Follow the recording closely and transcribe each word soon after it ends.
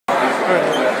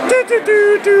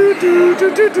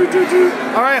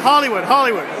All right, Hollywood.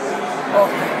 Oh.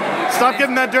 Stop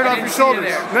getting that dirt off your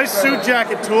shoulders. Nice suit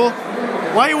jacket, Tool.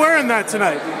 Why are you wearing that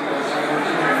tonight?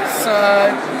 It's,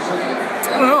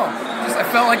 I don't know. Just, I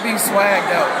felt like being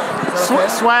swagged out.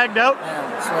 Swagged out?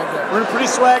 Yeah, swagged out. We're in a pretty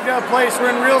swagged out place.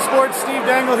 We're in Real Sports. Steve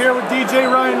Dangle here with DJ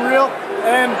Ryan Real.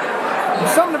 And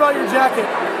there's something about your jacket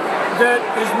that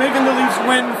is making the Leafs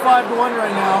win 5-1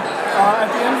 right now at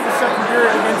the end of the second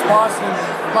period against Boston.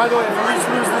 By the way, if the Leafs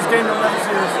lose this game, they'll never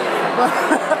see this.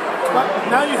 But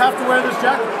now you have to wear this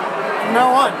jacket from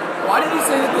now on. Why did you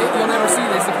say that you'll never see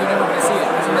this if you're never going to see it?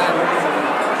 Isn't that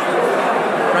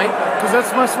right? Because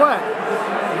that's my swag.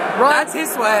 Right? That's his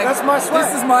swag. That's my swag.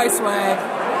 This is my swag.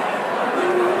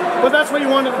 But that's what you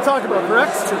wanted to talk about,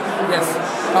 correct? Yes.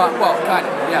 Well, kind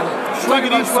of, yeah.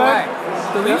 Swaggity swag.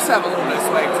 The Leafs have a little bit of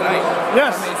swag tonight.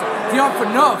 Yes. Amazing. Dion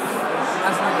Phaneuf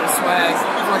has a little bit of swag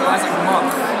for like the last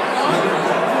month.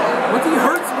 When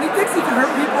he thinks he can hurt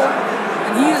people,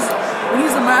 and when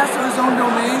he's a master of his own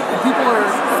domain, and people are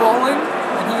falling,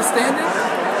 and he is standing,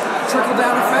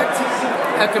 trickle-down effect,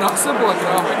 simple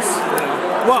economics.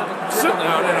 What?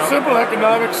 Simple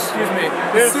economics. Excuse me.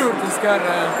 Yes. Soup has got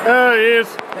he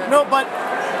is. No, but,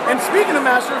 and speaking of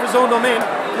master of his own domain,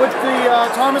 with the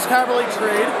Thomas Caberlet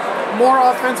trade, more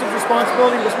offensive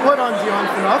responsibility was put on Dion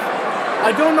Phaneuf. I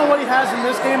don't know what he has in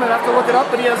this game, I'd have to look it up,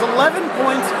 but he has 11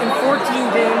 points in 14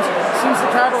 games since the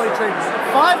Caberlet trade.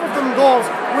 5 of them goals,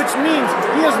 which means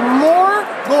he has more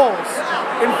goals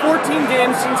in 14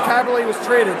 games since Caberlet was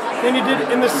traded than he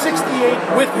did in the 68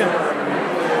 with him.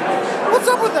 What's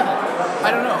up with that?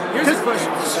 I don't know. Here's a question.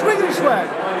 Swiggity swag.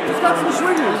 He's got some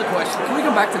swiggity. Here's a question. Can we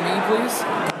come back to me, please?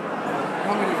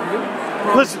 Want me to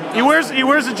read? Listen, he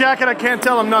wears a jacket, I can't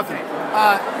tell him nothing.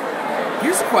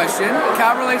 Here's a question.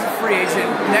 Caberlet's a free agent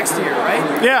next year, right?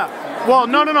 Yeah. Well,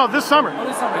 no, this summer. Oh,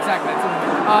 this summer, exactly.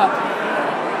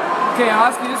 Okay, I'll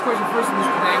ask you this question first,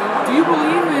 Mr. Dangle. Do you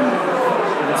believe in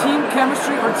team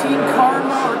chemistry or team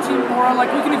karma or team aura? Like,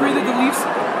 we can agree that the Leafs,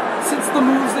 since the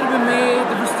moves that have been made,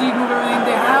 the prestige move, everything,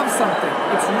 they have something.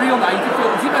 It's real now. You can feel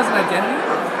the team has an identity.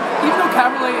 Even though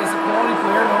Caberlet is a quality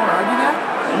player, no one will argue that,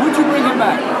 would you bring him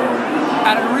back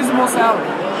at a reasonable salary?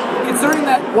 Considering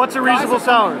that... What's a reasonable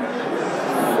salary?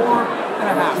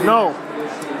 4.5. No.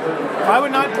 I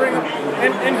would not bring him.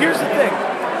 And here's the thing.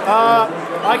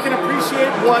 I can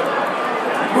appreciate what...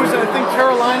 Who's it? I think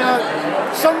Carolina...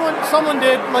 Someone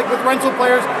did, like with rental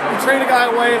players, you trade a guy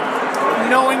away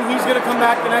knowing he's going to come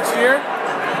back the next year.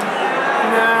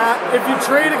 Nah, if you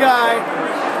trade a guy,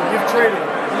 you've traded him.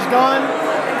 He's gone.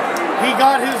 He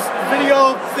got his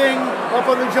video thing up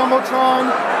on the Jumbotron.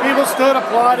 People stood,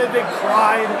 applauded, they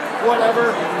cried,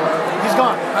 whatever. He's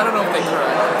gone. I don't know if they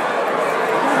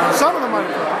cried. Some of them might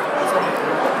have cried.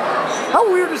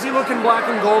 How weird does he look in black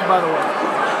and gold, by the way?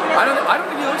 I don't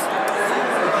think he looks...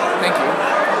 Thank you.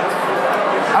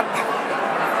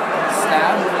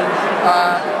 Stab.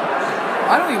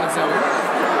 I don't think he looks that weird.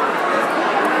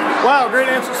 Wow, great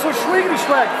answer. So Schwiggity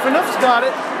Schwag. Phaneuf's got it.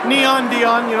 Neon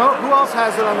Dion, you know. Who else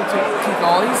has it on the team? Keith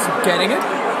Olley's getting it.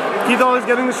 Keith Olley's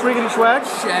getting the Schwiggity Schwag.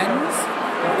 Shen's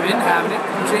been having it.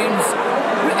 James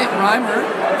Reimer.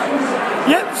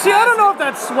 Yeah, see, I don't know if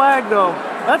that's swag, though.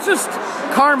 That's just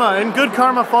karma, and good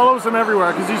karma follows him everywhere,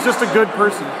 because he's just a good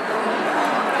person.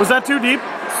 Was that too deep?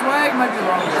 Swag might be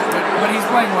wrong here, but he's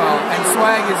playing well, and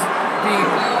swag is being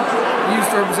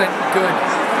used to represent good.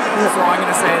 So I'm going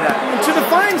to say that. To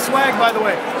define swag, by the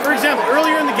way, for example,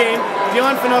 earlier in the game,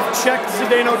 Dion Phaneuf checked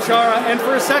Zdeno Chara, and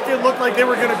for a second it looked like they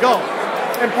were going to go.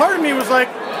 And part of me was like,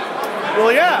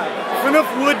 well, yeah, Phaneuf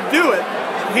would do it.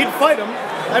 He'd fight him.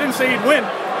 I didn't say he'd win.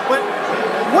 But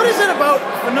what is it about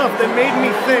Phaneuf that made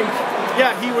me think,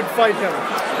 yeah, he would fight him?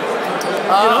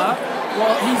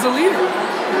 Well, he's a leader.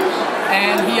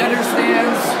 And he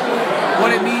understands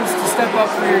what it means to step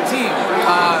up for your team.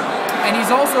 And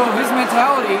he's also, his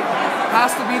mentality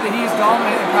has to be that he's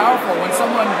dominant and powerful. When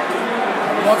someone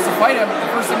wants to fight him,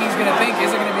 the first thing he's going to think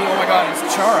isn't going to be, oh my god, it's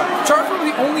Chara. Chara's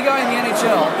probably the only guy in the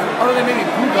NHL, other than maybe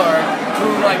Bugard,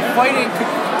 who, like, fighting could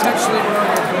potentially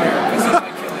ruin your career. Because he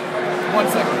might kill you. 1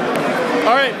 second.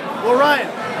 All right. Well,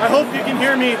 Ryan, I hope you can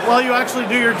hear me while you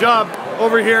actually do your job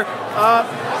over here.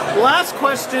 Last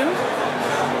question.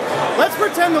 Let's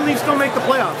pretend the Leafs don't make the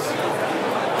playoffs.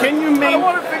 Can you I don't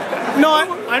want to think that. No,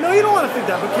 I know you don't want to think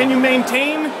that, but can you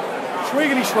maintain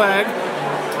Schwiggity Schwag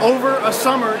over a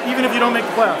summer, even if you don't make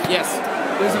the playoffs? Yes.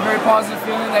 There's a very positive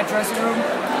feeling in that dressing room.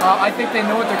 I think they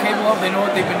know what they're capable of. They know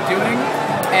what they've been doing.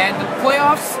 And the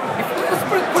playoffs, let's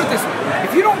put it this way.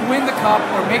 If you don't win the cup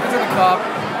or make it to the cup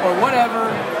or whatever,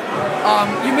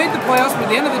 you made the playoffs, but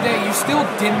at the end of the day, you still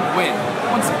didn't win.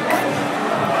 1 second.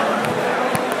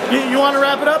 You want to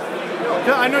wrap it up?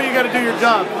 I know you got to do your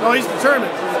job. Oh, he's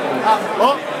determined.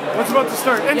 What's about to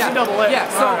start? NCAA. Yeah.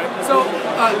 So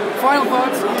final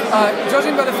thoughts.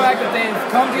 Judging by the fact that they've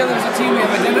come together as a team, we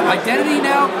have identity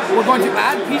now. We're going to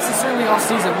add pieces certainly all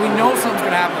season. We know something's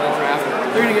going to happen in the draft.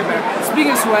 They're going to get better.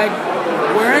 Speaking of swag,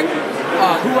 wearing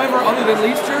whoever other than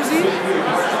Leafs jersey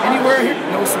anywhere here,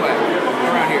 no swag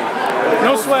around here.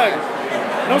 No swag.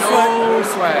 No swag. No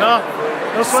swag.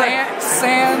 No swag.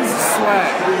 Sans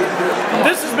swag.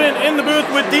 This has been In the Booth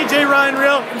with DJ Ryan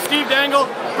Real and Steve Dangle,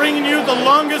 bringing you the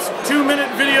longest 2-minute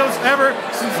videos ever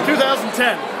since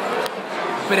 2010.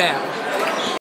 But